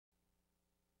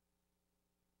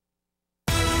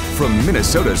from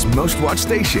Minnesota's most watched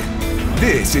station.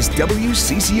 This is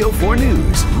WCCO-4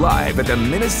 News, live at the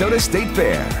Minnesota State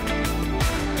Fair.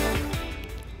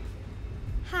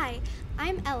 Hi,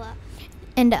 I'm Ella.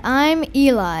 And I'm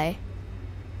Eli.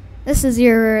 This is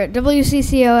your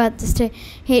WCCO at the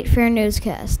State Fair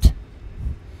newscast.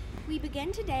 We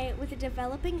begin today with a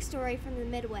developing story from the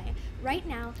Midway. Right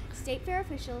now, State Fair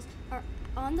officials are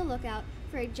on the lookout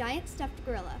for a giant stuffed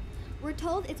gorilla. We're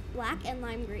told it's black and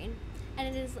lime green,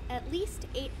 and it is at least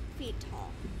 8 feet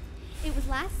tall. It was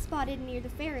last spotted near the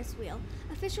Ferris wheel.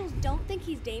 Officials don't think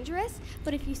he's dangerous,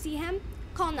 but if you see him,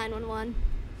 call 911.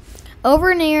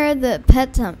 Over near the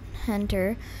pet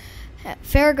center,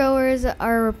 fairgoers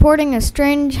are reporting a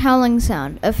strange howling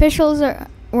sound. Officials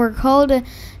were called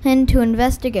in to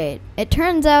investigate. It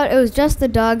turns out it was just the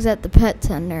dogs at the pet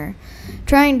center,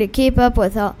 trying to keep up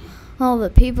with all the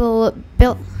people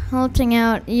belting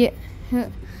out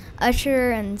Usher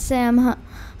and Sam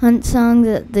Hunt songs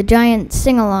at the giant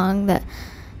sing-along.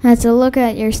 That's a look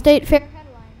at your State Fair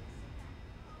headlines.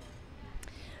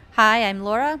 Hi, I'm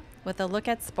Laura with a look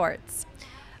at sports.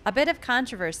 A bit of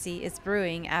controversy is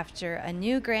brewing after a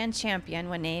new grand champion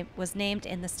was named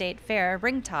in the State Fair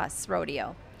ring toss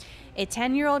rodeo. A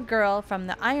 10-year-old girl from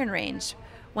the Iron Range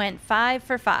went 5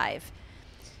 for 5,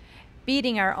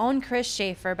 beating our own Chris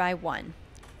Schaefer by 1.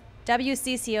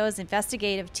 WCCO's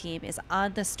investigative team is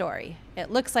on the story.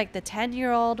 It looks like the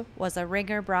 10-year-old was a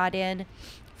ringer brought in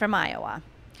from Iowa.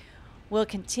 We'll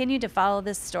continue to follow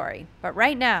this story, but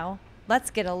right now,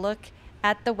 let's get a look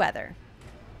at the weather.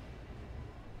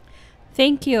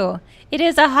 Thank you. It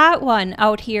is a hot one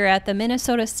out here at the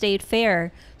Minnesota State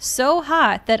Fair. So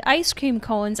hot that ice cream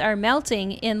cones are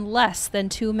melting in less than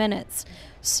 2 minutes.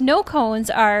 Snow cones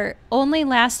are only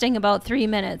lasting about 3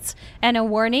 minutes, and a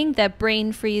warning that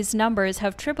brain freeze numbers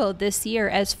have tripled this year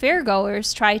as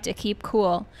fairgoers try to keep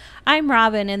cool. I'm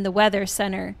Robin in the Weather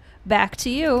Center. Back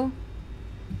to you.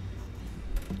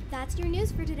 That's your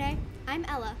news for today. I'm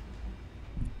Ella.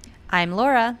 I'm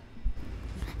Laura.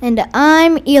 And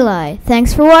I'm Eli.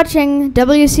 Thanks for watching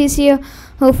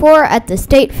WCCO-4 at the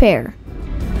State Fair.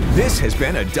 This has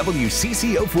been a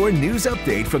WCCO-4 News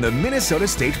Update from the Minnesota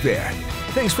State Fair.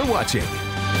 Thanks for watching.